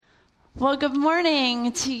Well, good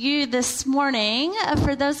morning to you this morning.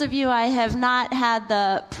 For those of you I have not had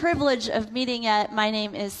the privilege of meeting yet, my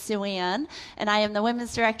name is Sue Ann, and I am the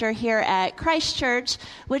women's director here at Christ Church,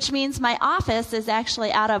 which means my office is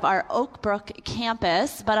actually out of our Oak Brook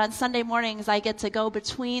campus, but on Sunday mornings I get to go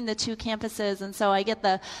between the two campuses, and so I get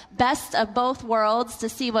the best of both worlds to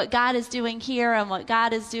see what God is doing here and what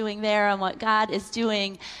God is doing there and what God is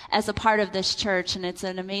doing as a part of this church, and it's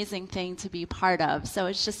an amazing thing to be part of. So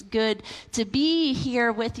it's just good to be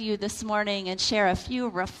here with you this morning and share a few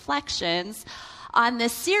reflections on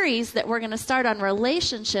this series that we're going to start on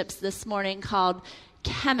relationships this morning called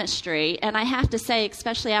Chemistry. And I have to say,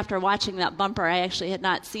 especially after watching that bumper, I actually had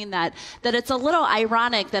not seen that it's a little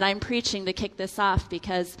ironic that I'm preaching to kick this off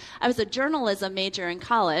because I was a journalism major in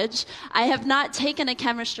college. I have not taken a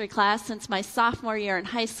chemistry class since my sophomore year in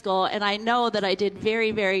high school, and I know that I did very,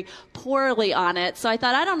 very poorly on it. So I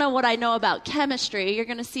thought, I don't know what I know about chemistry. You're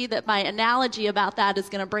going to see that my analogy about that is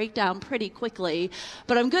going to break down pretty quickly,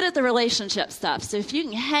 but I'm good at the relationship stuff. So if you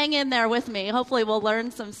can hang in there with me, hopefully we'll learn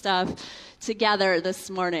some stuff together this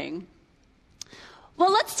morning.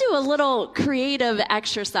 Well, let's do a little creative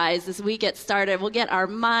exercise as we get started. We'll get our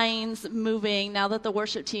minds moving now that the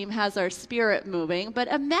worship team has our spirit moving. But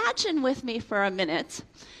imagine with me for a minute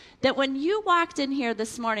that when you walked in here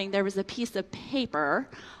this morning, there was a piece of paper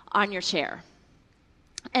on your chair.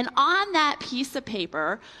 And on that piece of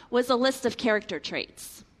paper was a list of character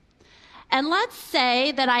traits. And let's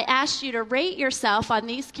say that I asked you to rate yourself on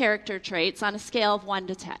these character traits on a scale of 1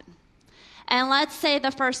 to 10. And let's say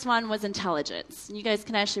the first one was intelligence. You guys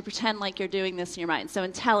can actually pretend like you're doing this in your mind. So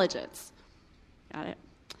intelligence. Got it.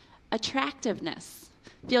 Attractiveness.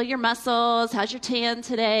 Feel your muscles. How's your tan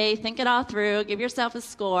today? Think it all through. Give yourself a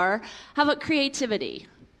score. How about creativity?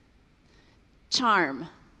 Charm.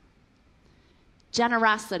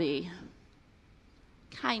 Generosity.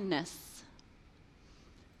 Kindness.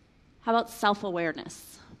 How about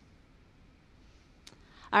self-awareness?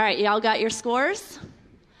 All right, y'all got your scores?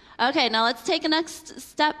 Okay, now let's take a next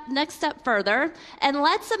step further, and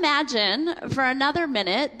let's imagine for another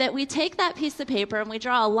minute that we take that piece of paper and we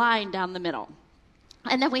draw a line down the middle.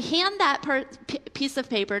 And then we hand that piece of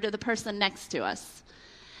paper to the person next to us.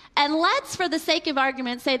 And let's, for the sake of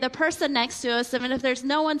argument, say the person next to us, even if there's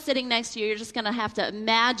no one sitting next to you, you're just going to have to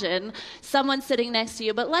imagine someone sitting next to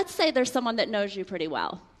you, but let's say there's someone that knows you pretty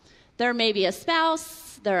well. They're maybe a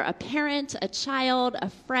spouse, they're a parent, a child,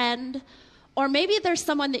 a friend, or maybe there's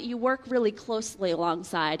someone that you work really closely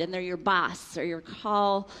alongside and they're your boss or your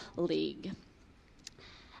colleague.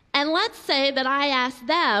 And let's say that I ask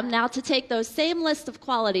them now to take those same list of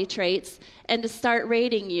quality traits and to start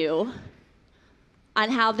rating you on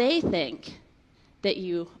how they think that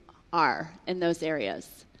you are in those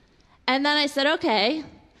areas. And then I said, okay,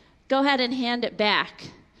 go ahead and hand it back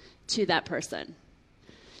to that person.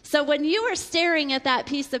 So when you are staring at that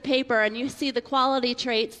piece of paper and you see the quality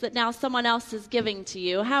traits that now someone else is giving to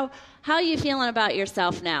you, how are you feeling about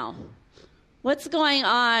yourself now? What's going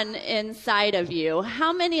on inside of you?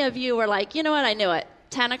 How many of you were like, you know what, I knew it.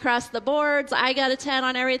 10 across the boards, I got a 10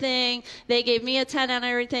 on everything, they gave me a 10 on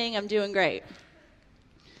everything, I'm doing great.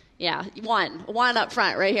 Yeah, one up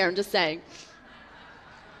front right here, I'm just saying.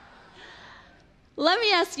 Let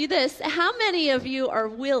me ask you this, how many of you are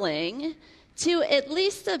willing to at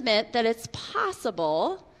least admit that it's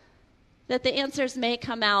possible that the answers may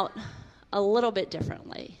come out a little bit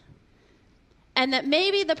differently? And that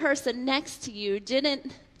maybe the person next to you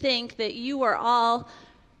didn't think that you were all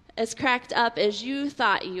as cracked up as you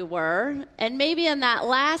thought you were. And maybe in that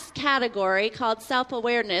last category called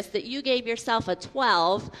self-awareness that you gave yourself a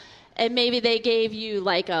 12 and maybe they gave you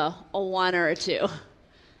like a 1 or a 2.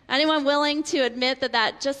 Anyone willing to admit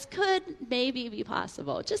that just could maybe be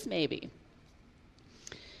possible? Just maybe.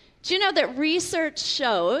 Do you know that research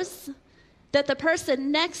shows that the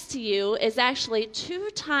person next to you is actually 2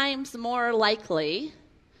 times more likely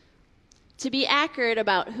to be accurate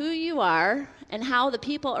about who you are and how the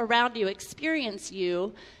people around you experience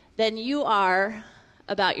you than you are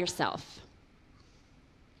about yourself?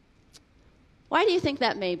 Why do you think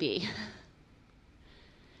that may be?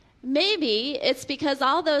 Maybe it's because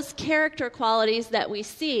all those character qualities that we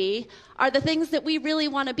see are the things that we really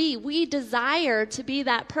want to be. We desire to be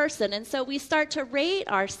that person, and so we start to rate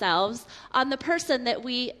ourselves on the person that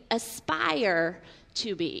we aspire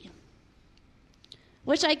to be.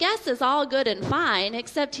 Which I guess is all good and fine,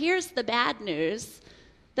 except here's the bad news,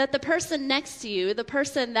 that the person next to you, the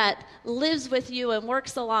person that lives with you and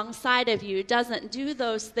works alongside of you, doesn't do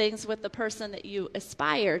those things with the person that you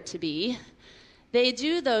aspire to be. They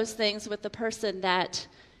do those things with the person that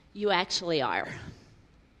you actually are.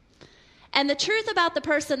 And the truth about the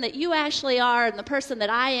person that you actually are and the person that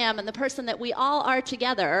I am and the person that we all are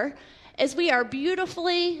together is we are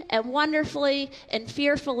beautifully and wonderfully and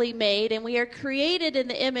fearfully made, and we are created in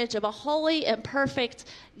the image of a holy and perfect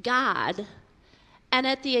God. And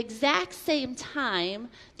at the exact same time,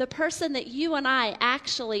 the person that you and I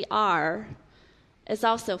actually are is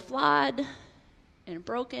also flawed and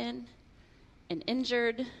broken and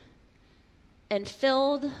injured and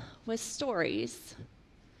filled with stories,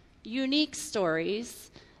 unique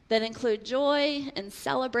stories that include joy and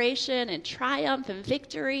celebration and triumph and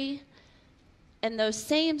victory. And those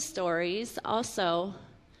same stories also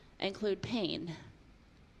include pain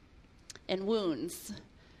and wounds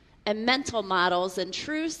and mental models and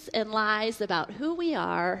truths and lies about who we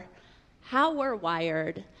are, how we're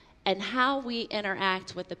wired, and how we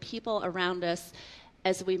interact with the people around us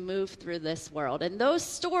as we move through this world. And those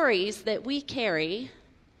stories that we carry,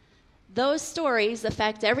 those stories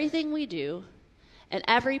affect everything we do and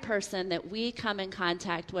every person that we come in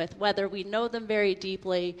contact with, whether we know them very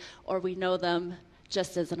deeply or we know them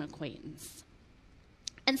just as an acquaintance.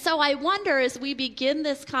 And so I wonder, as we begin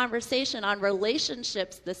this conversation on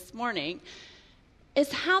relationships this morning,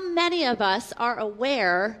 is how many of us are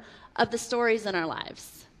aware of the stories in our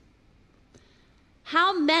lives?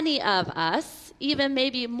 How many of us, even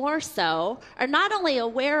maybe more so, are not only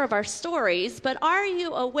aware of our stories, but are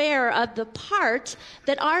you aware of the part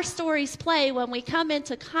that our stories play when we come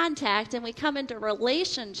into contact and we come into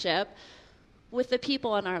relationship with the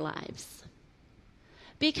people in our lives?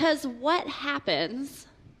 Because what happens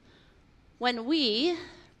when we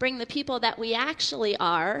bring the people that we actually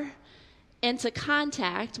are into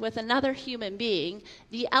contact with another human being,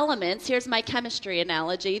 the elements, here's my chemistry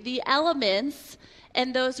analogy, the elements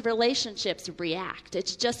in those relationships react.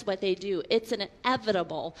 It's just what they do. It's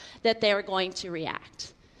inevitable that they're going to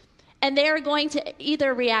react. And they are going to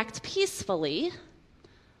either react peacefully,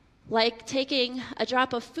 like taking a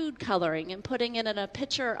drop of food coloring and putting it in a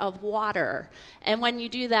pitcher of water. And when you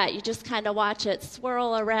do that, you just kind of watch it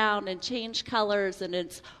swirl around and change colors, and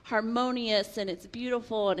it's harmonious and it's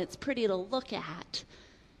beautiful and it's pretty to look at.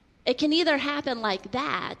 It can either happen like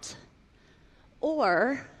that,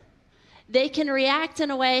 or they can react in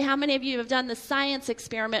a way. How many of you have done the science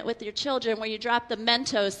experiment with your children where you drop the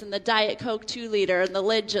Mentos in the Diet Coke 2-liter and the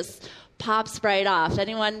lid just pops right off?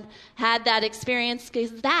 Anyone had that experience?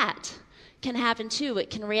 Because that can happen too. It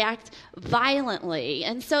can react violently.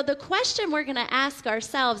 And so the question we're going to ask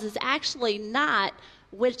ourselves is actually not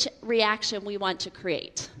which reaction we want to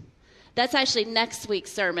create. That's actually next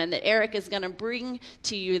week's sermon that Eric is going to bring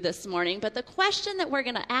to you this morning. But the question that we're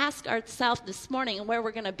going to ask ourselves this morning, and where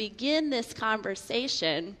we're going to begin this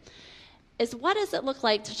conversation, is what does it look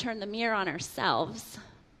like to turn the mirror on ourselves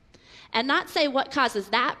and not say what causes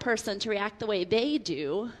that person to react the way they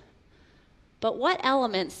do, but what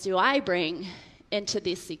elements do I bring into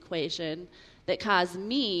this equation that cause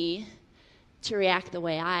me to react the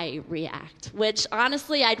way I react? Which,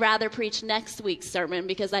 honestly, I'd rather preach next week's sermon,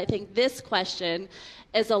 because I think this question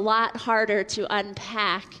is a lot harder to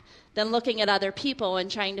unpack than looking at other people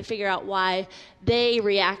and trying to figure out why they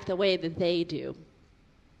react the way that they do.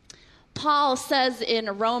 Paul says in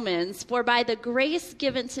Romans, "For by the grace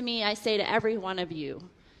given to me, I say to every one of you,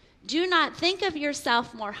 do not think of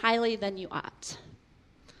yourself more highly than you ought,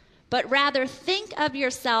 but rather think of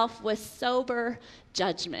yourself with sober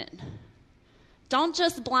judgment." Don't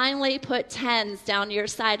just blindly put 10s down your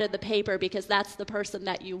side of the paper because that's the person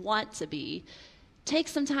that you want to be. Take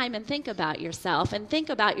some time and think about yourself, and think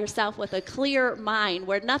about yourself with a clear mind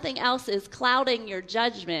where nothing else is clouding your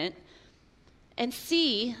judgment, and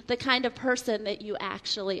see the kind of person that you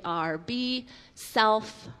actually are. Be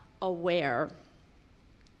self-aware.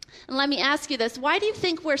 And let me ask you this. Why do you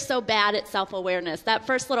think we're so bad at self-awareness? That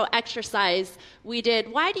first little exercise we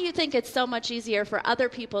did, why do you think it's so much easier for other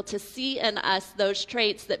people to see in us those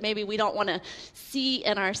traits that maybe we don't want to see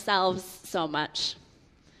in ourselves so much?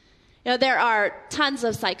 You know, there are tons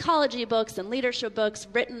of psychology books and leadership books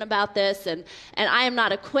written about this, and I am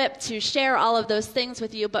not equipped to share all of those things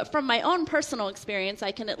with you, but from my own personal experience,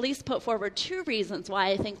 I can at least put forward 2 reasons why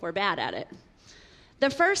I think we're bad at it. The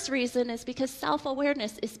first reason is because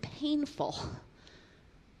self-awareness is painful.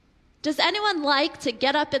 Does anyone like to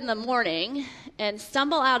get up in the morning and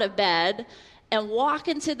stumble out of bed and walk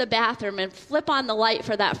into the bathroom and flip on the light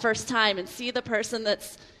for that first time and see the person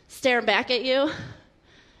that's staring back at you?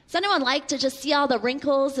 Does anyone like to just see all the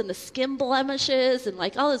wrinkles and the skin blemishes and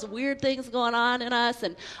like all those weird things going on in us?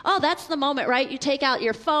 And oh, that's the moment, right? You take out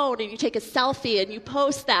your phone and you take a selfie and you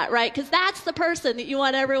post that, right? Because that's the person that you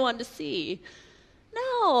want everyone to see.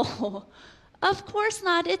 No. Of course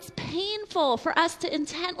not. It's painful for us to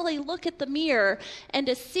intently look at the mirror and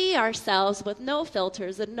to see ourselves with no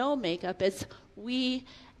filters and no makeup as we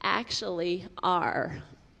actually are.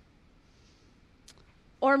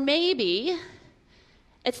 Or maybe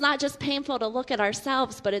it's not just painful to look at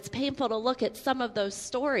ourselves, but it's painful to look at some of those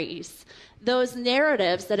stories, those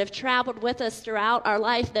narratives that have traveled with us throughout our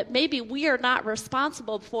life that maybe we are not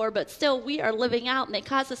responsible for, but still we are living out, and they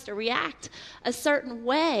cause us to react a certain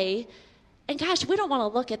way. And gosh, we don't want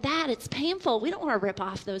to look at that. It's painful. We don't want to rip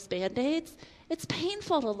off those Band-Aids. It's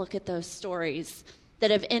painful to look at those stories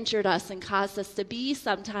that have injured us and caused us to be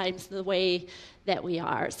sometimes the way that we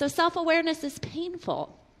are. So self-awareness is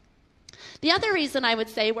painful. The other reason I would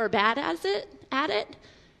say we're bad at it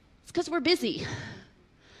is because we're busy.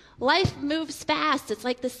 Life moves fast. It's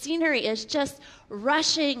like the scenery is just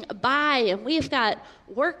rushing by, and we've got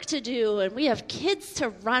work to do, and we have kids to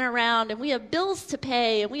run around, and we have bills to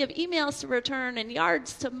pay, and we have emails to return, and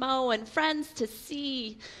yards to mow, and friends to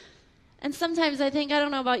see. And sometimes I think, I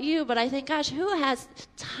don't know about you, but I think, gosh, who has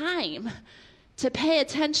time to pay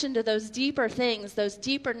attention to those deeper things, those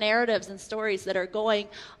deeper narratives and stories that are going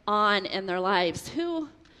on in their lives? Who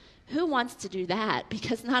wants to do that?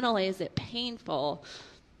 Because not only is it painful,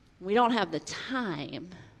 we don't have the time,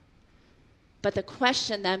 but the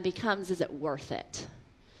question then becomes, is it worth it?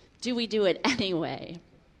 Do we do it anyway?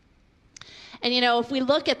 And if we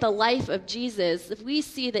look at the life of Jesus, we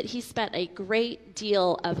see that he spent a great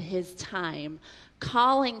deal of his time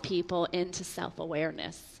calling people into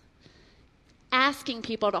self-awareness, asking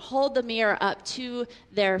people to hold the mirror up to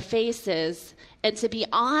their faces and to be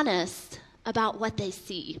honest about what they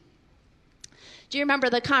see. Do you remember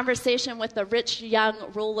the conversation with the rich young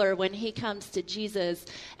ruler when he comes to Jesus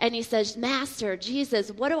and he says, Master,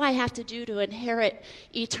 Jesus, what do I have to do to inherit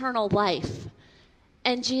eternal life?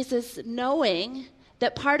 And Jesus, knowing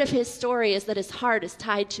that part of his story is that his heart is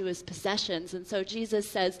tied to his possessions. And so Jesus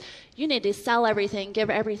says, you need to sell everything, give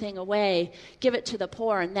everything away, give it to the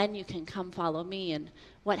poor, and then you can come follow me. And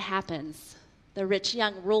what happens? The rich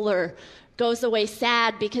young ruler goes away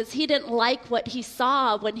sad because he didn't like what he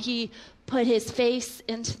saw when he put his face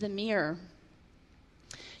into the mirror.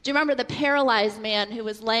 Do you remember the paralyzed man who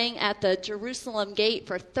was laying at the Jerusalem gate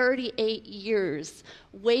for 38 years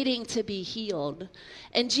waiting to be healed?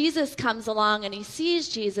 And Jesus comes along and he sees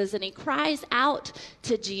Jesus and he cries out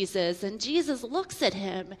to Jesus. And Jesus looks at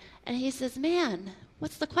him and he says, man,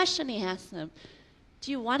 what's the question he asks him? Do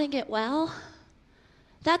you want to get well?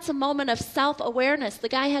 That's a moment of self-awareness. The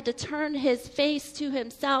guy had to turn his face to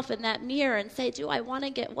himself in that mirror and say, do I want to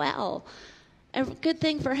get well? And good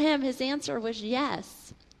thing for him, his answer was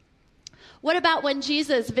yes. What about when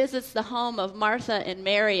Jesus visits the home of Martha and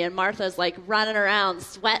Mary, and Martha's like running around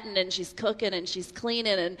sweating and she's cooking and she's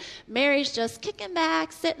cleaning, and Mary's just kicking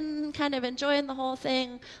back, sitting, kind of enjoying the whole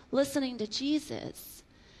thing, listening to Jesus.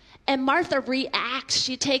 And Martha reacts.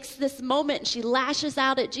 She takes this moment and she lashes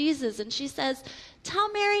out at Jesus and she says,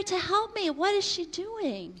 tell Mary to help me. What is she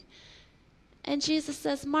doing? And Jesus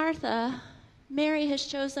says, Martha, Mary has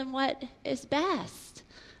chosen what is best.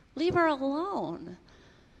 Leave her alone.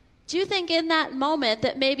 Do you think in that moment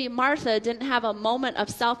that maybe Martha didn't have a moment of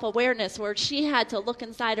self-awareness where she had to look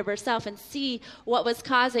inside of herself and see what was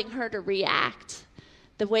causing her to react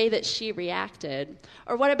the way that she reacted?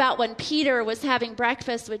 Or what about when Peter was having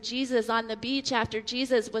breakfast with Jesus on the beach after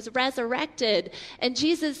Jesus was resurrected, and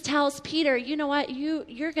Jesus tells Peter, you know what,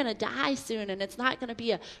 you're going to die soon, and it's not going to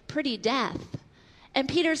be a pretty death. And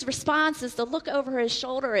Peter's response is to look over his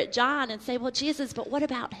shoulder at John and say, well, Jesus, but what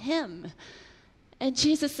about him? And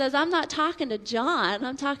Jesus says, I'm not talking to John,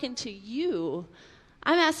 I'm talking to you.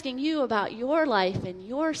 I'm asking you about your life and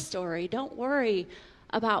your story. Don't worry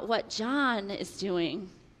about what John is doing.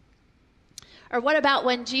 Or what about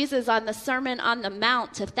when Jesus on the Sermon on the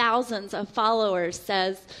Mount to thousands of followers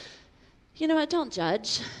says, you know what, don't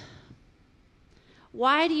judge.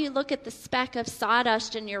 Why do you look at the speck of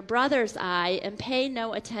sawdust in your brother's eye and pay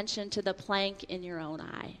no attention to the plank in your own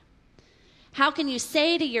eye? How can you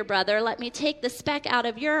say to your brother, let me take the speck out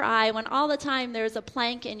of your eye, when all the time there's a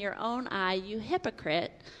plank in your own eye, you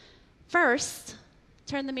hypocrite? First,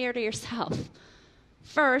 turn the mirror to yourself.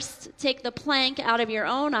 First, take the plank out of your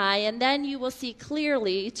own eye, and then you will see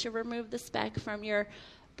clearly to remove the speck from your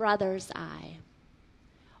brother's eye.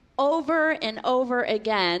 Over and over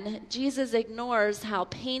again, Jesus ignores how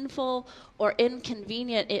painful or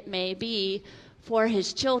inconvenient it may be for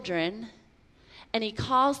his children, and he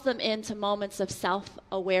calls them into moments of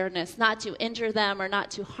self-awareness, not to injure them or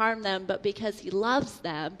not to harm them, but because he loves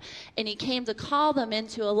them. And he came to call them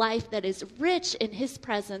into a life that is rich in his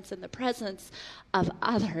presence and the presence of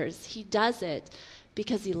others. He does it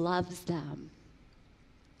because he loves them.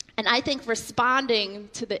 And I think responding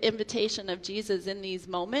to the invitation of Jesus in these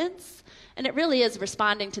moments, and it really is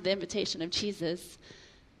responding to the invitation of Jesus,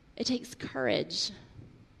 it takes courage.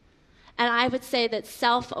 And I would say that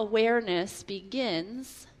self-awareness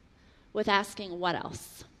begins with asking, what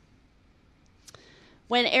else?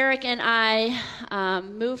 When Eric and I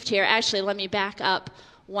moved here, actually, let me back up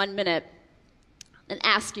 1 minute and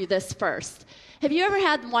ask you this first. Have you ever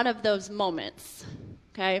had one of those moments,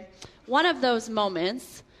 okay? One of those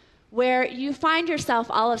moments where you find yourself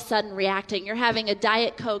all of a sudden reacting. You're having a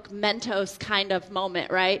Diet Coke Mentos kind of moment,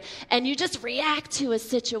 right? And you just react to a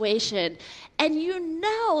situation. And you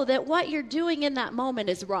know that what you're doing in that moment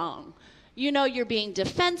is wrong. You know you're being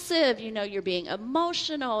defensive. You know you're being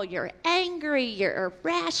emotional. You're angry. You're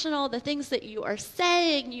irrational. The things that you are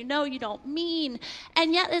saying, you know you don't mean.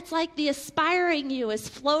 And yet it's like the aspiring you is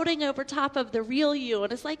floating over top of the real you.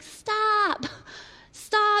 And it's like, stop.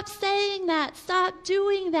 Stop saying that. Stop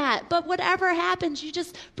doing that. But whatever happens, you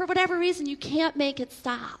just, for whatever reason, you can't make it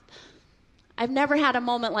stop. I've never had a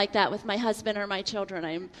moment like that with my husband or my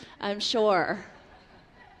children, I'm sure.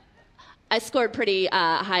 I scored pretty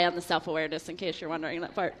high on the self-awareness, in case you're wondering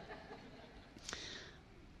that part.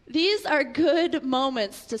 These are good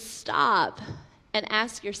moments to stop and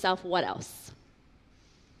ask yourself, what else?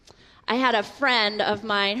 I had a friend of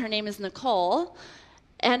mine, her name is Nicole,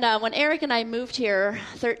 and when Eric and I moved here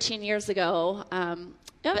 13 years ago,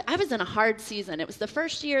 I was in a hard season. It was the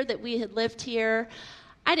first year that we had lived here.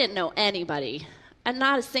 I didn't know anybody, and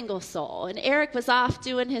not a single soul. And Eric was off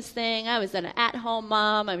doing his thing. I was an at-home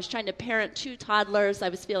mom. I was trying to parent 2 toddlers. I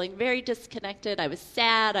was feeling very disconnected. I was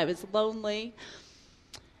sad. I was lonely.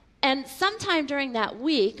 And sometime during that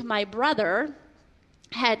week, my brother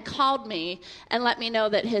had called me and let me know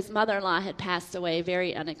that his mother-in-law had passed away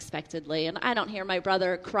very unexpectedly. And I don't hear my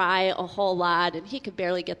brother cry a whole lot, and he could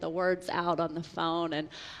barely get the words out on the phone, and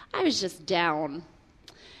I was just down.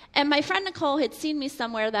 And my friend Nicole had seen me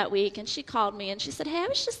somewhere that week, and she called me, and she said, hey, I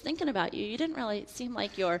was just thinking about you. You didn't really seem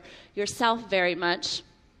like yourself very much.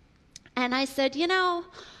 And I said, you know,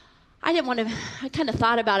 I kind of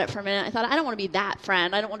thought about it for a minute. I thought, I don't want to be that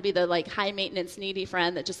friend. I don't want to be the high-maintenance, needy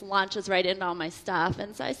friend that just launches right into all my stuff.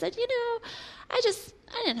 And so I said, you know, I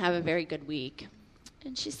didn't have a very good week.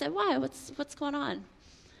 And she said, why? What's going on?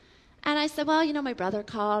 And I said, well, you know, my brother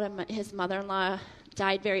called, and his mother-in-law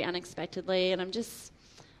died very unexpectedly, and I'm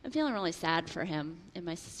feeling really sad for him and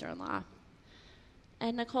my sister-in-law.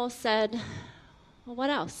 And Nicole said, well, what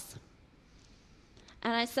else?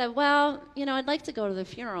 And I said, well, you know, I'd like to go to the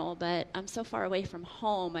funeral, but I'm so far away from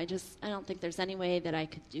home, I don't think there's any way that I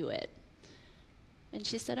could do it. And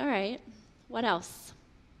she said, all right, what else?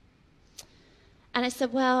 And I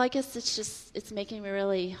said, well, I guess it's making me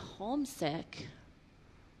really homesick.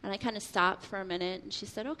 And I kind of stopped for a minute, and she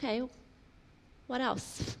said, okay, what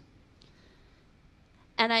else?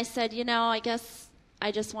 And I said, you know, I guess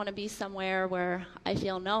I just want to be somewhere where I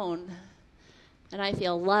feel known, and I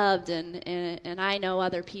feel loved, and I know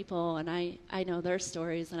other people, and I know their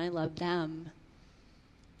stories, and I love them.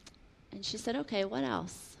 And she said, okay, what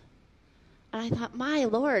else? And I thought, my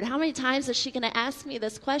Lord, how many times is she going to ask me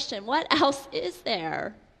this question? What else is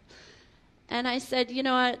there? And I said, you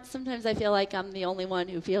know what, sometimes I feel like I'm the only one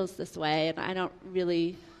who feels this way, and I don't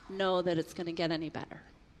really know that it's going to get any better.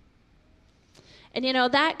 And you know,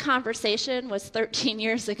 that conversation was 13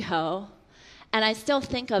 years ago, and I still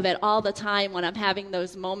think of it all the time when I'm having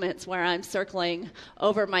those moments where I'm circling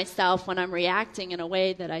over myself, when I'm reacting in a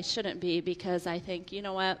way that I shouldn't be, because I think, you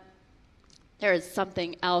know what, there is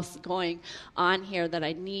something else going on here that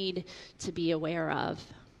I need to be aware of.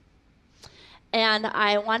 And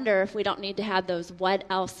I wonder if we don't need to have those what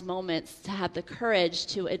else moments to have the courage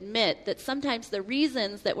to admit that sometimes the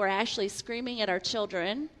reasons that we're actually screaming at our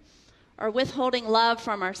children, or withholding love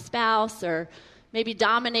from our spouse, or maybe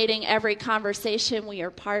dominating every conversation we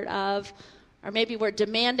are part of, or maybe we're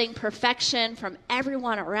demanding perfection from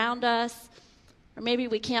everyone around us, or maybe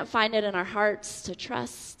we can't find it in our hearts to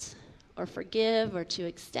trust or forgive or to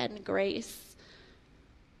extend grace.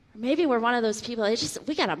 Or maybe we're one of those people,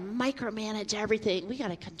 we got to micromanage everything. We got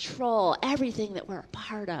to control everything that we're a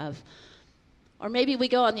part of. Or maybe we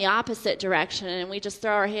go in the opposite direction and we just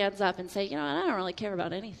throw our hands up and say, you know, I don't really care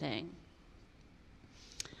about anything.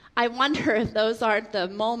 I wonder if those aren't the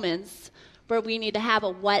moments where we need to have a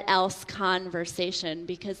what else conversation,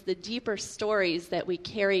 because the deeper stories that we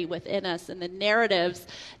carry within us and the narratives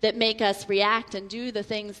that make us react and do the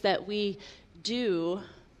things that we do,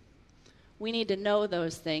 we need to know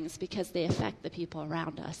those things because they affect the people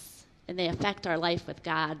around us and they affect our life with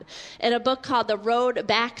God. In a book called The Road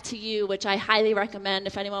Back to You, which I highly recommend,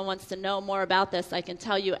 if anyone wants to know more about this, I can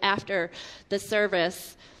tell you after the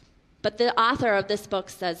service. But the author of this book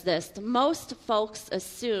says this: most folks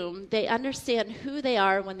assume they understand who they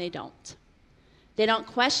are when they don't. They don't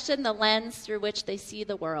question the lens through which they see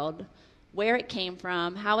the world, where it came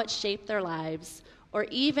from, how it shaped their lives, or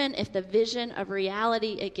even if the vision of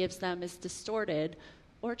reality it gives them is distorted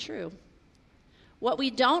or true. What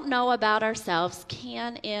we don't know about ourselves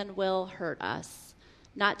can and will hurt us,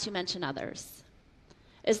 not to mention others.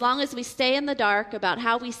 As long as we stay in the dark about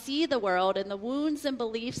how we see the world and the wounds and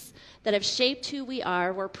beliefs that have shaped who we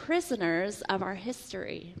are, we're prisoners of our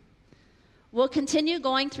history. We'll continue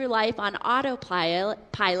going through life on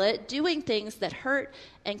autopilot, doing things that hurt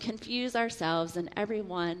and confuse ourselves and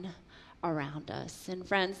everyone around us. And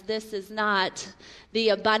friends, this is not the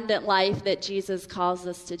abundant life that Jesus calls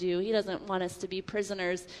us to do. He doesn't want us to be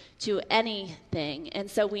prisoners to anything.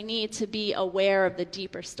 And so we need to be aware of the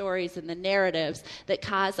deeper stories and the narratives that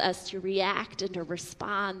cause us to react and to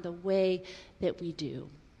respond the way that we do.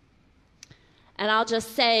 And I'll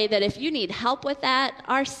just say that if you need help with that,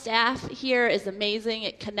 our staff here is amazing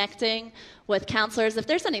at connecting with counselors. If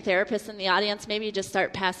there's any therapists in the audience, maybe you just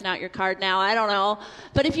start passing out your card now. I don't know.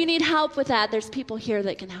 But if you need help with that, there's people here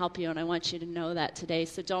that can help you, and I want you to know that today.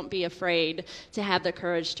 So don't be afraid to have the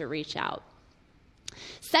courage to reach out.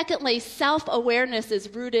 Secondly, self-awareness is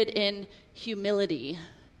rooted in humility.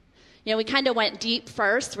 You know, we kind of went deep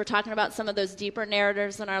first. We're talking about some of those deeper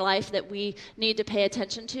narratives in our life that we need to pay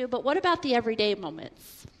attention to. But what about the everyday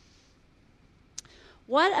moments?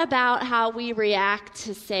 What about how we react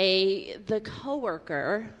to, say, the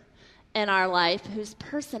coworker in our life whose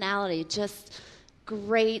personality just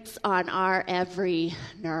grates on our every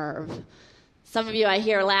nerve? Some of you I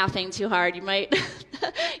hear laughing too hard. You might,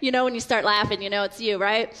 when you start laughing, it's you,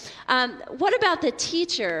 right? What about the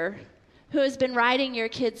teacher who has been writing your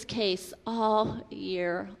kid's case all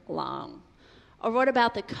year long? Or what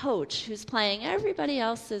about the coach who's playing everybody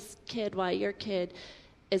else's kid while your kid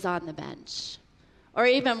is on the bench? Or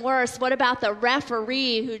even worse, what about the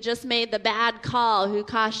referee who just made the bad call, who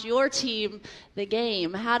cost your team the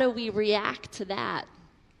game? How do we react to that?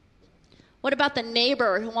 What about the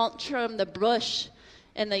neighbor who won't trim the bush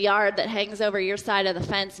in the yard that hangs over your side of the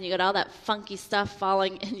fence and you got all that funky stuff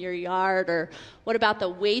falling in your yard? Or what about the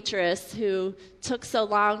waitress who took so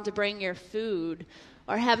long to bring your food?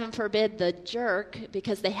 Or heaven forbid, the jerk,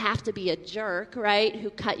 because they have to be a jerk, right, who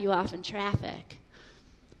cut you off in traffic?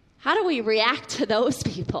 How do we react to those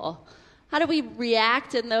people? How do we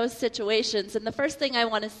react in those situations? And the first thing I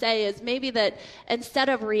want to say is maybe that instead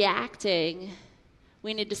of reacting,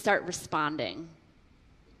 we need to start responding.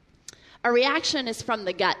 A reaction is from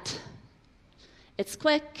the gut. It's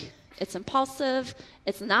quick, it's impulsive,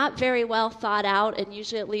 it's not very well thought out, and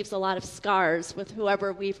usually it leaves a lot of scars with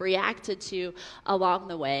whoever we've reacted to along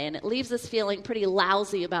the way. And it leaves us feeling pretty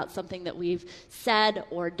lousy about something that we've said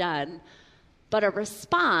or done. But a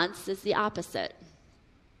response is the opposite.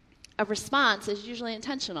 A response is usually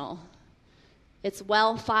intentional. It's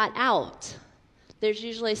well thought out. There's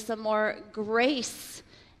usually some more grace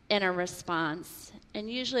in a response. And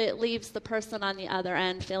usually it leaves the person on the other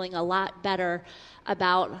end feeling a lot better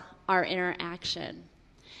about our interaction.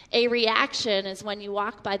 A reaction is when you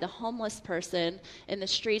walk by the homeless person in the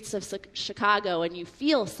streets of Chicago and you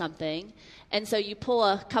feel something, and so you pull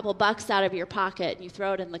a couple bucks out of your pocket and you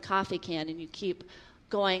throw it in the coffee can and you keep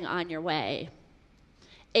going on your way.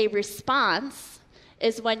 A response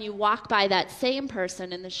is when you walk by that same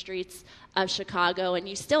person in the streets of Chicago and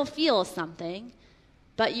you still feel something,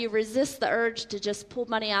 but you resist the urge to just pull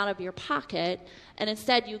money out of your pocket, and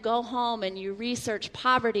instead you go home and you research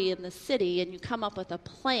poverty in the city and you come up with a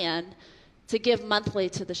plan to give monthly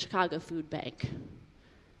to the Chicago Food Bank.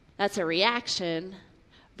 That's a reaction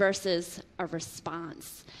versus a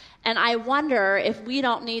response. And I wonder if we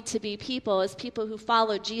don't need to be people, as people who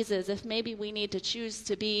follow Jesus, if maybe we need to choose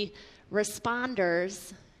to be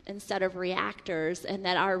responders instead of reactors, and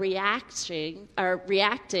that our reacting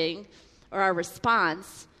or our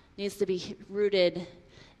response needs to be rooted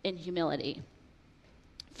in humility.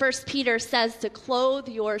 1 Peter says to clothe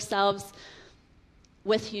yourselves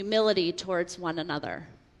with humility towards one another.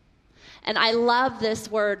 And I love this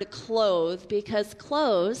word clothe, because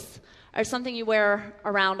clothes are something you wear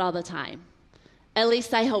around all the time. At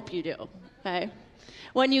least I hope you do, okay?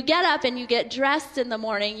 When you get up and you get dressed in the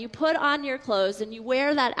morning, you put on your clothes and you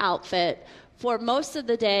wear that outfit for most of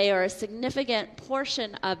the day or a significant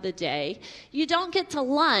portion of the day. You don't get to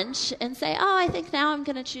lunch and say, oh, I think now I'm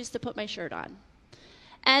going to choose to put my shirt on.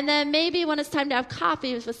 And then maybe when it's time to have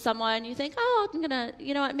coffee with someone, you think, oh, I'm going to,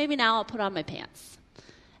 you know what, maybe now I'll put on my pants.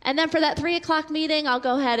 And then for that 3 o'clock meeting, I'll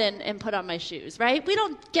go ahead and put on my shoes, right? We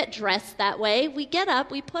don't get dressed that way. We get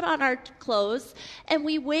up, we put on our clothes, and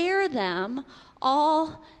we wear them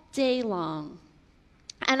all day long.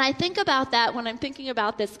 And I think about that when I'm thinking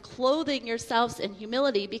about this clothing yourselves in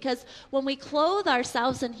humility, because when we clothe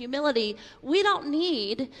ourselves in humility, we don't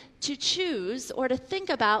need to choose or to think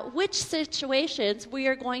about which situations we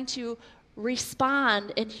are going to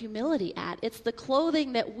respond in humility at. It's the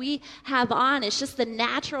clothing that we have on. It's just the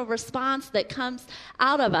natural response that comes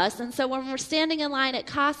out of us. And so when we're standing in line at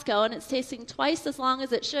Costco and it's taking twice as long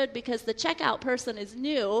as it should because the checkout person is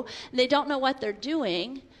new and they don't know what they're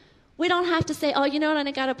doing, we don't have to say, oh, you know what,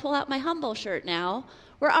 I got to pull out my humble shirt now.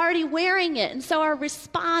 We're already wearing it. And so our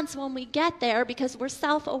response when we get there, because we're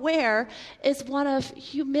self-aware, is one of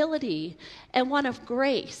humility and one of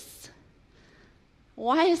grace.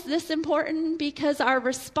 Why is this important? Because our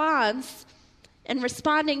response and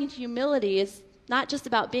responding in humility is not just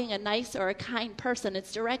about being a nice or a kind person.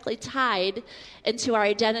 It's directly tied into our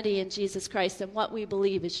identity in Jesus Christ and what we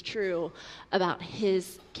believe is true about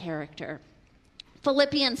his character.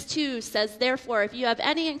 Philippians 2 says, therefore, if you have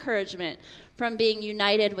any encouragement from being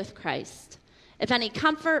united with Christ, if any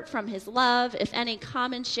comfort from his love, if any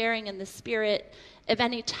common sharing in the Spirit, if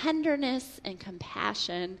any tenderness and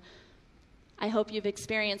compassion, I hope you've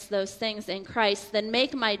experienced those things in Christ, then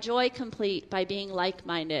make my joy complete by being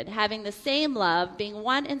like-minded, having the same love, being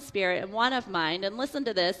one in spirit and one of mind. And listen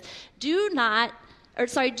to this, do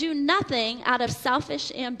nothing out of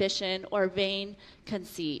selfish ambition or vain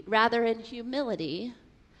conceit. Rather, in humility,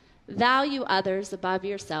 value others above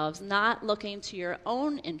yourselves, not looking to your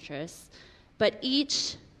own interests, but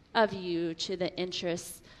each of you to the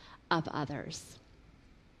interests of others.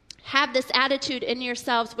 Have this attitude in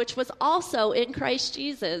yourselves, which was also in Christ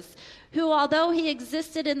Jesus, who, although he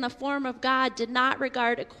existed in the form of God, did not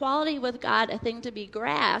regard equality with God a thing to be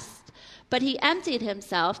grasped, but he emptied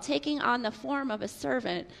himself, taking on the form of a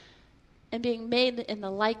servant, and being made in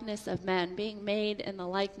the likeness of men, being made in the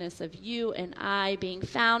likeness of you and I, being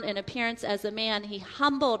found in appearance as a man, he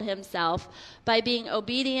humbled himself by being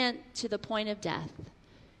obedient to the point of death,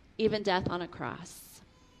 even death on a cross.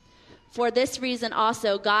 For this reason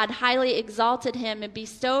also God highly exalted him and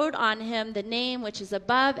bestowed on him the name which is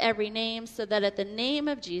above every name, so that at the name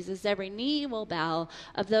of Jesus every knee will bow,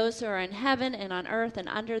 of those who are in heaven and on earth and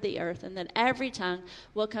under the earth, and that every tongue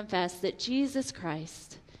will confess that Jesus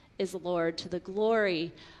Christ is Lord, to the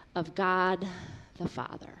glory of God the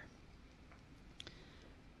Father.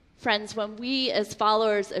 Friends, when we as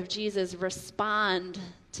followers of Jesus respond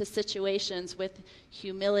to situations with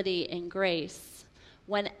humility and grace,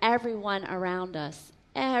 when everyone else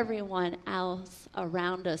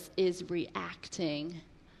around us is reacting,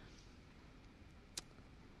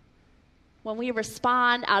 when we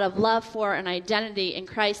respond out of love for an identity in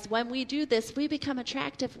Christ, when we do this, we become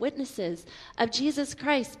attractive witnesses of Jesus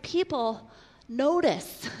Christ. People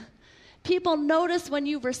notice. People notice when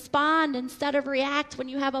you respond instead of react, when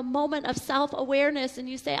you have a moment of self-awareness and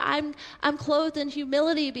you say, I'm clothed in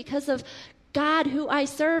humility because of God who I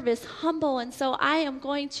serve is humble, and so I am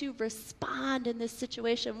going to respond in this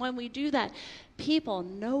situation. When we do that, people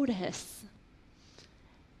notice.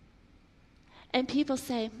 And people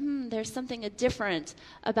say, there's something different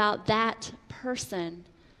about that person.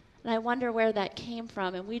 And I wonder where that came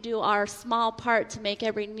from. And we do our small part to make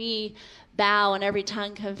every knee bow and every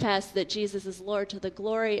tongue confess that Jesus is Lord, to the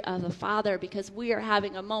glory of the Father, because we are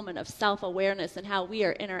having a moment of self-awareness in how we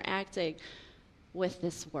are interacting with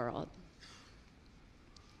this world.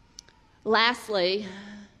 Lastly,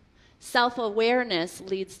 self-awareness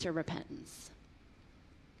leads to repentance.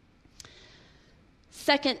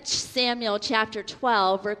 2 Samuel chapter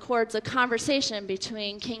 12 records a conversation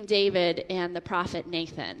between King David and the prophet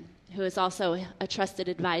Nathan, who is also a trusted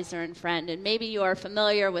advisor and friend. And maybe you are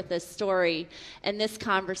familiar with this story and this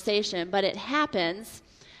conversation, but it happens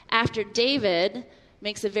after David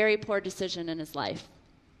makes a very poor decision in his life.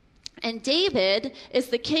 And David is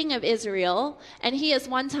the king of Israel, and he is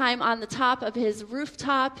one time on the top of his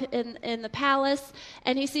rooftop in the palace,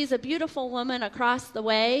 and he sees a beautiful woman across the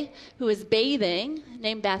way who is bathing,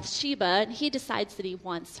 named Bathsheba, and he decides that he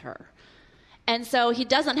wants her. And so he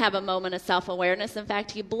doesn't have a moment of self-awareness. In fact,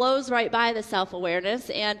 he blows right by the self-awareness,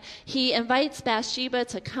 and he invites Bathsheba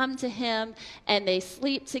to come to him, and they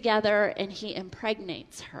sleep together, and he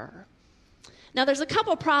impregnates her. Now, there's a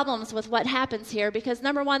couple problems with what happens here, because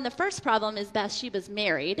number one, the first problem is Bathsheba's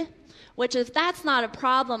married, which if that's not a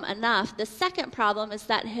problem enough, the second problem is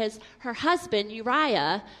that her husband,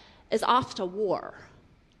 Uriah, is off to war.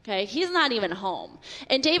 Okay, he's not even home.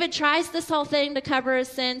 And David tries this whole thing to cover his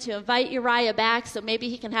sin, to invite Uriah back so maybe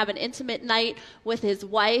he can have an intimate night with his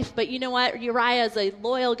wife. But you know what? Uriah is a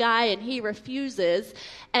loyal guy and he refuses.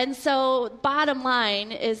 And so bottom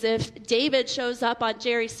line is if David shows up on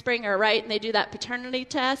Jerry Springer, right, and they do that paternity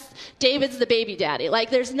test, David's the baby daddy. Like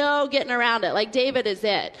there's no getting around it. Like David is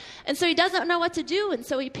it. And so he doesn't know what to do. And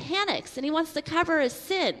so he panics and he wants to cover his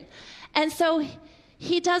sin. And so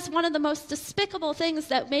he does one of the most despicable things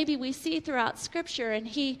that maybe we see throughout Scripture, and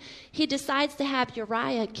he decides to have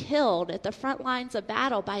Uriah killed at the front lines of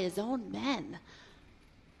battle by his own men.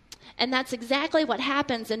 And that's exactly what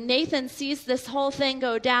happens, and Nathan sees this whole thing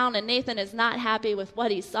go down, and Nathan is not happy with what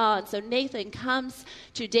he saw, and so Nathan comes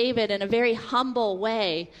to David in a very humble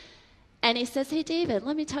way, and he says, "Hey, David,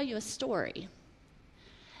 let me tell you a story."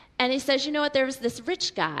 And he says, you know what, there was this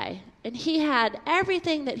rich guy, and he had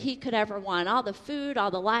everything that he could ever want, all the food,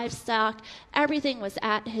 all the livestock, everything was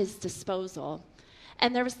at his disposal.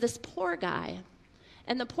 And there was this poor guy,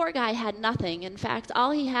 and the poor guy had nothing. In fact,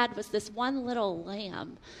 all he had was this one little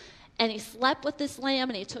lamb. And he slept with this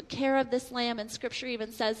lamb, and he took care of this lamb, and Scripture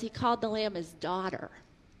even says he called the lamb his daughter.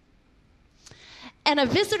 And a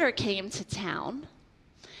visitor came to town,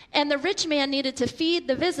 and the rich man needed to feed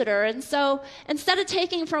the visitor. And so instead of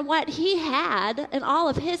taking from what he had and all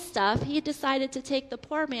of his stuff, he decided to take the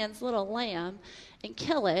poor man's little lamb and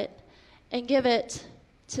kill it and give it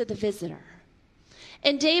to the visitor.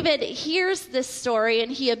 And David hears this story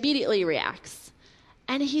and he immediately reacts.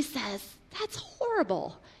 And he says, "That's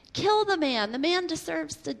horrible. Kill the man. The man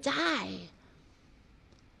deserves to die."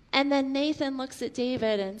 And then Nathan looks at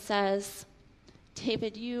David and says,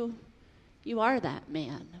 "David, you are that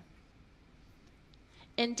man."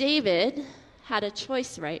 And David had a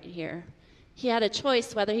choice right here. He had a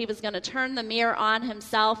choice whether he was going to turn the mirror on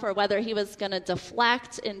himself or whether he was going to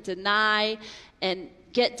deflect and deny and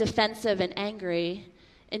get defensive and angry.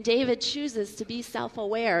 And David chooses to be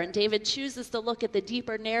self-aware, and David chooses to look at the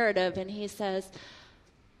deeper narrative, and he says,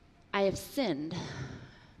 "I have sinned.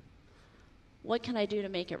 What can I do to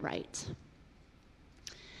make it right?"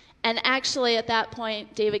 And actually, at that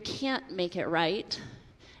point, David can't make it right,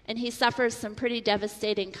 and he suffers some pretty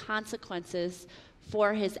devastating consequences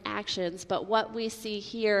for his actions. But what we see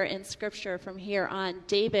here in Scripture from here on,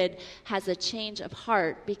 David has a change of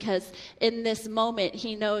heart, because in this moment,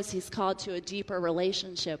 he knows he's called to a deeper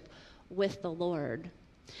relationship with the Lord.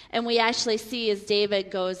 And we actually see as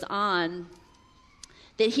David goes on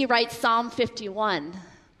that he writes Psalm 51.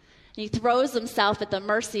 He throws himself at the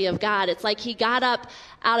mercy of God. It's like he got up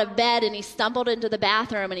out of bed and he stumbled into the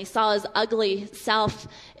bathroom and he saw his ugly self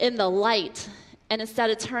in the light. And instead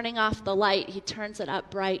of turning off the light, he turns it up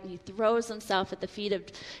bright and he throws himself at the feet of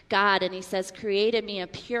God. And he says, "Create in me a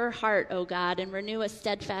pure heart, O God, and renew a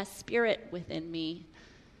steadfast spirit within me.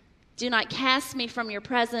 Do not cast me from your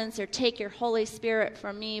presence or take your Holy Spirit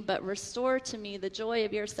from me, but restore to me the joy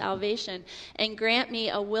of your salvation and grant me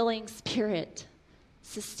a willing spirit.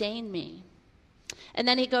 Sustain me." And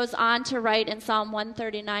then he goes on to write in Psalm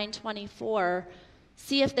 139:24,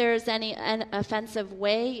 "See if there is any offensive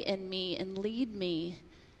way in me and lead me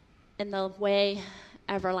in the way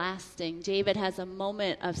everlasting." David has a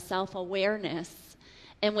moment of self-awareness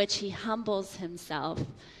in which he humbles himself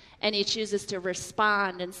and he chooses to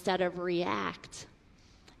respond instead of react.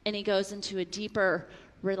 And he goes into a deeper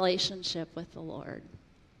relationship with the Lord.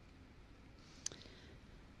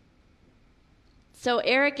 So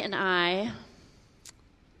Eric and I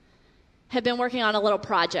have been working on a little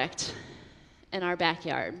project in our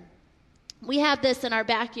backyard. We have this in our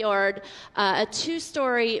backyard, a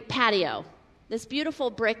 2-story patio, this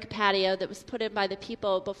beautiful brick patio that was put in by the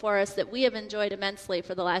people before us that we have enjoyed immensely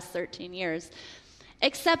for the last 13 years.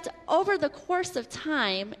 Except over the course of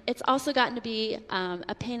time, it's also gotten to be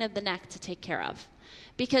a pain in the neck to take care of,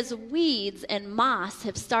 because weeds and moss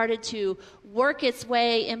have started to work its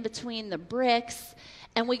way in between the bricks.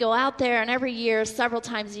 And we go out there, and every year, several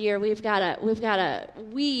times a year, we've got to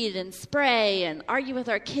weed and spray and argue with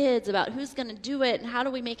our kids about who's going to do it and how do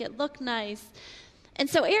we make it look nice. And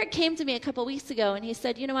so Eric came to me a couple weeks ago, and he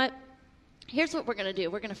said, "You know what? Here's what we're going to do.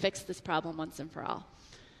 We're going to fix this problem once and for all.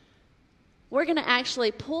 We're going to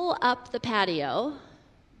actually pull up the patio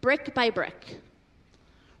brick by brick.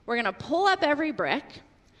 We're going to pull up every brick,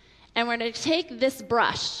 and we're going to take this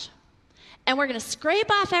brush, and we're going to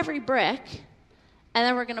scrape off every brick, and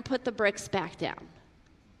then we're going to put the bricks back down."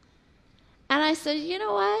 And I said, "You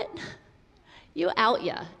know what? You out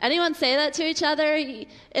ya." Anyone say that to each other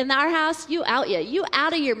in our house? You out ya. You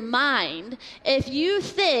out of your mind if you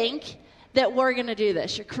think that we're going to do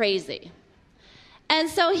this. You're crazy. And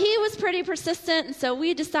so he was pretty persistent, and so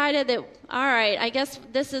we decided that, all right, I guess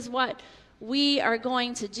this is what we are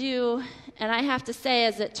going to do. And I have to say,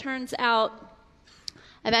 as it turns out,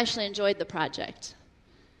 I've actually enjoyed the project.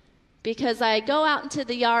 Because I go out into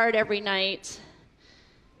the yard every night,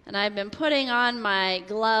 and I've been putting on my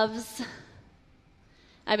gloves.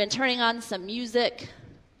 I've been turning on some music,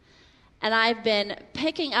 and I've been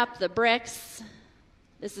picking up the bricks.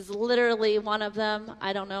 This is literally one of them.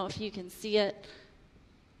 I don't know if you can see it.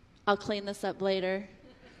 I'll clean this up later.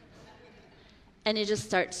 And you just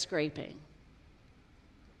start scraping.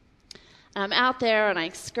 And I'm out there, and I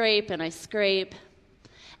scrape, and I scrape.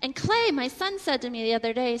 And Clay, my son, said to me the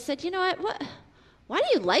other day, he said, you know what? Why do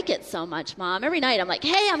you like it so much, Mom? Every night I'm like,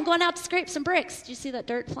 hey, I'm going out to scrape some bricks. Do you see that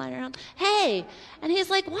dirt flying around? Hey. And he's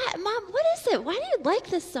like, what? Mom, what is it? Why do you like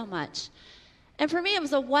this so much? And for me, it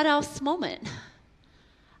was a what else moment.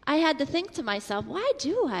 I had to think to myself, why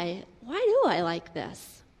do I like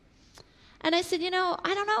this? And I said, I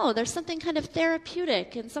don't know. There's something kind of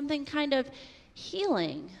therapeutic and something kind of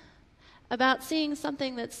healing about seeing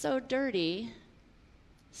something that's so dirty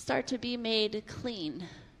start to be made clean.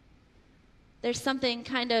 There's something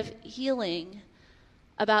kind of healing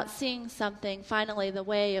about seeing something finally the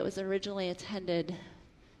way it was originally intended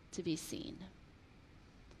to be seen.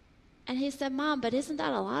 And he said, Mom, but isn't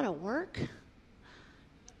that a lot of work?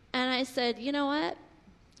 And I said, you know what?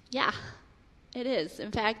 Yeah, it is.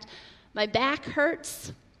 In fact, my back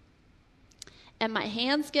hurts, and my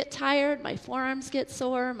hands get tired, my forearms get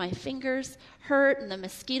sore, my fingers hurt, and the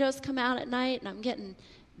mosquitoes come out at night, and I'm getting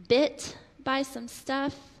bit by some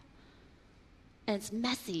stuff, and it's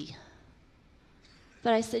messy.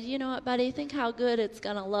 But I said, you know what, buddy? Think how good it's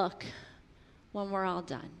going to look when we're all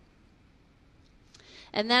done.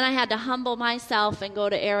 And then I had to humble myself and go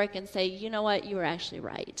to Eric and say, you know what? You were actually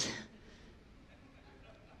right.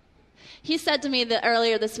 He said to me that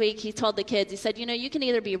earlier this week, he told the kids, he said, you can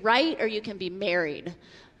either be right or you can be married.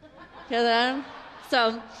 Hear that?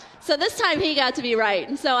 So this time he got to be right.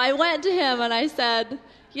 And so I went to him and I said,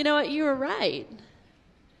 you know what? You were right.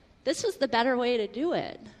 This was the better way to do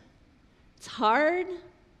it. It's hard.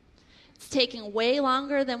 It's taking way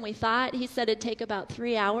longer than we thought. He said it'd take about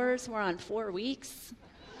 3 hours. We're on 4 weeks.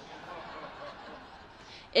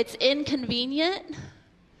 It's inconvenient.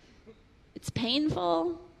 It's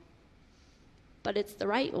painful. But it's the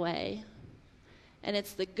right way. And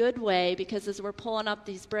it's the good way, because as we're pulling up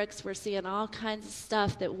these bricks, we're seeing all kinds of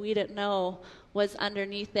stuff that we didn't know was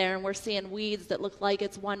underneath there. And we're seeing weeds that look like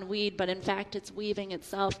it's one weed, but in fact it's weaving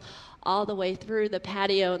itself all the way through the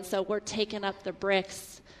patio. And so we're taking up the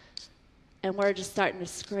bricks, and we're just starting to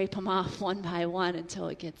scrape them off one by one until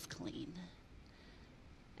it gets clean.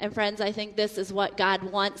 And friends, I think this is what God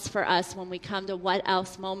wants for us when we come to what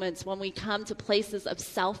else moments, when we come to places of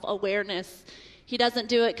self-awareness. He doesn't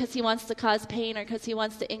do it because he wants to cause pain or because he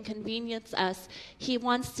wants to inconvenience us. He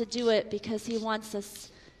wants to do it because he wants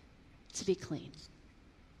us to be clean.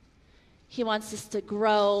 He wants us to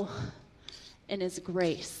grow in his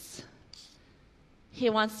grace. He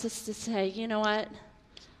wants us to say, you know what?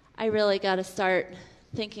 I really got to start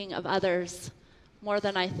thinking of others more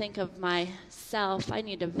than I think of myself. I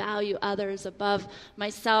need to value others above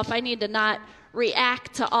myself. I need to not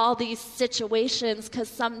react to all these situations because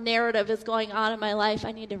some narrative is going on in my life.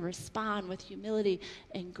 I need to respond with humility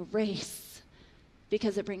and grace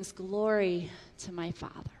because it brings glory to my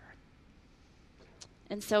Father.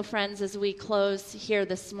 And so, friends, as we close here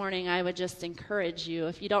this morning, I would just encourage you,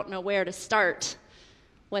 if you don't know where to start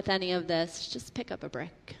with any of this, just pick up a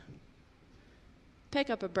brick. Pick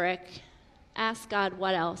up a brick. Ask God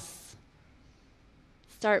what else.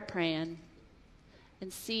 Start praying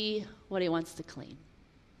and see what he wants to clean.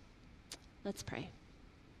 Let's pray.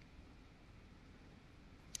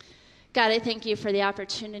 God, I thank you for the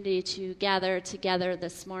opportunity to gather together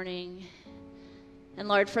this morning. And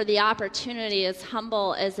Lord, for the opportunity, as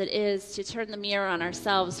humble as it is, to turn the mirror on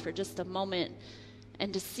ourselves for just a moment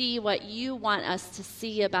and to see what you want us to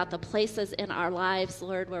see about the places in our lives,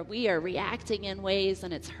 Lord, where we are reacting in ways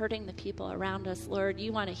and it's hurting the people around us. Lord,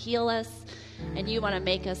 you want to heal us and you want to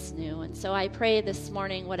make us new. And so I pray this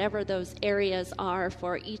morning, whatever those areas are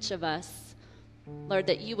for each of us, Lord,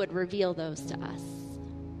 that you would reveal those to us,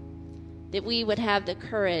 that we would have the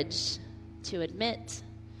courage to admit,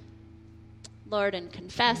 Lord, and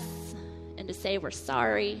confess and to say we're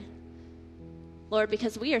sorry, Lord,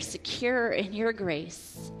 because we are secure in your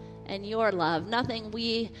grace and your love. Nothing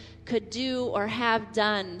we could do or have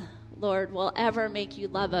done, Lord, will ever make you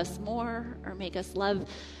love us more or make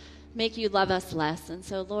you love us less. And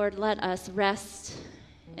so, Lord, let us rest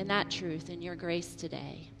in that truth, in your grace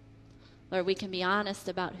today. Lord, we can be honest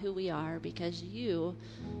about who we are because you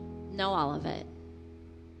know all of it,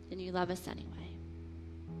 and you love us anyway.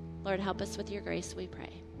 Lord, help us with your grace, we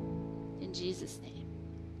pray. In Jesus' name,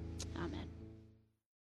 amen.